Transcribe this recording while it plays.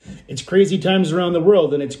It's crazy times around the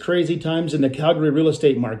world, and it's crazy times in the Calgary real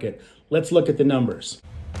estate market. Let's look at the numbers.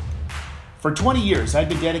 For 20 years, I've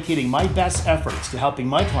been dedicating my best efforts to helping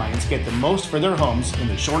my clients get the most for their homes in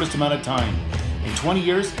the shortest amount of time. In 20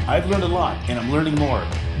 years, I've learned a lot, and I'm learning more.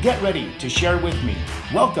 Get ready to share with me.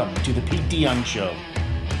 Welcome to the Pete De Jong Show.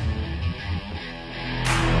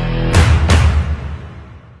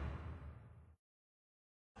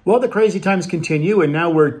 Well, the crazy times continue, and now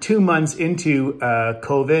we're 2 months into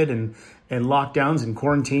COVID and lockdowns and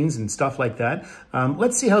quarantines and stuff like that.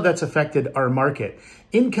 Let's see how that's affected our market.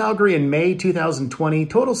 In Calgary in May 2020,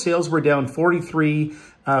 total sales were down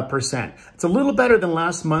 43%. It's a little better than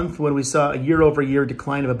last month when we saw a year-over-year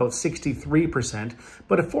decline of about 63%,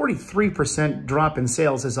 but a 43% drop in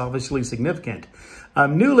sales is obviously significant.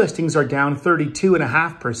 New listings are down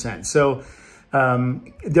 32.5%. So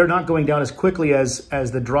they're not going down as quickly as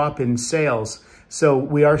the drop in sales. So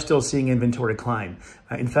we are still seeing inventory climb.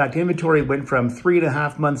 In fact, inventory went from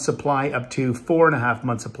 3.5 months supply up to 4.5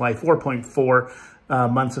 months supply, 4.4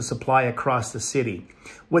 months of supply across the city.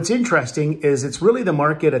 What's interesting is it's really the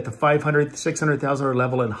market at the 500, 600,000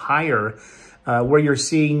 level and higher where you're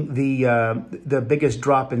seeing the biggest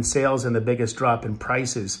drop in sales and the biggest drop in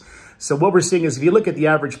prices. So what we're seeing is if you look at the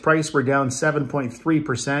average price, we're down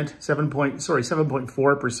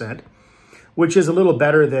 7.4%, which is a little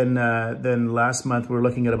better than last month. We were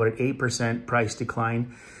looking at about an 8% price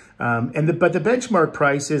decline. But the benchmark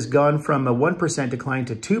price has gone from a 1% decline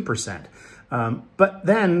to 2%. But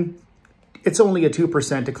then it's only a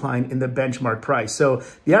 2% decline in the benchmark price. So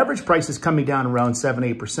the average price is coming down around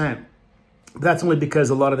 7-8%. That's only because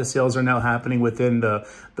a lot of the sales are now happening within the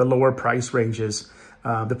lower price ranges.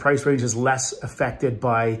 The price range is less affected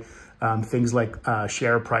by things like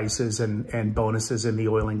share prices and bonuses in the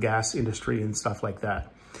oil and gas industry and stuff like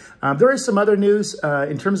that. There is some other news.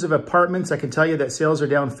 In terms of apartments, I can tell you that sales are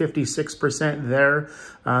down 56% there,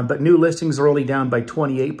 but new listings are only down by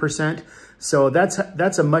 28%. So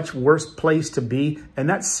that's a much worse place to be, and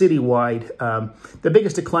that's citywide. The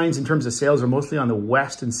biggest declines in terms of sales are mostly on the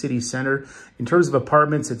west and city center. In terms of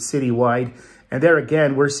apartments, it's citywide. And there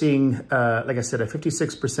again, we're seeing, like I said, a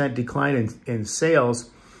 56% decline in sales,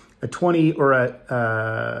 a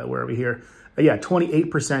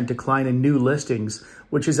 28% decline in new listings,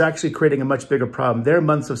 which is actually creating a much bigger problem. Their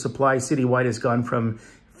months of supply citywide has gone from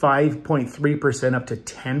 5.3% up to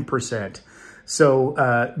 10%. So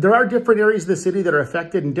there are different areas of the city that are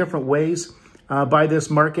affected in different ways by this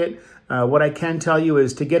market. What I can tell you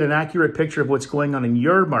is to get an accurate picture of what's going on in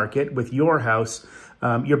your market with your house,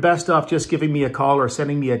 you're best off just giving me a call or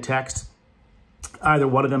sending me a text, either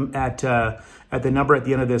one of them at the number at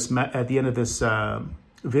the end of this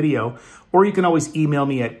video, or you can always email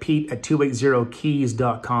me at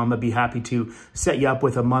pete@280keys.com. I'd be happy to set you up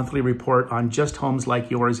with a monthly report on just homes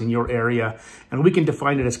like yours in your area, and we can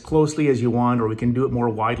define it as closely as you want, or we can do it more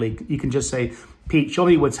widely. You can just say, Pete, show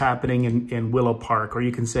me what's happening in Willow Park. Or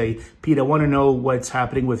you can say, Pete, I want to know what's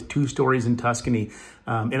happening with 2 stories in Tuscany.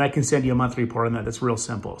 And I can send you a monthly report on that. That's real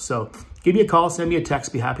simple. So give me a call, send me a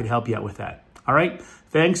text. Be happy to help you out with that. All right.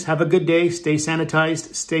 Thanks. Have a good day. Stay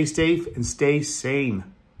sanitized, stay safe, and stay sane.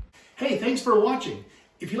 Hey, thanks for watching.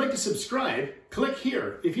 If you'd like to subscribe, click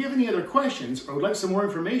here. If you have any other questions or would like some more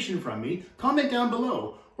information from me, comment down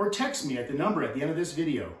below or text me at the number at the end of this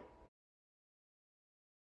video.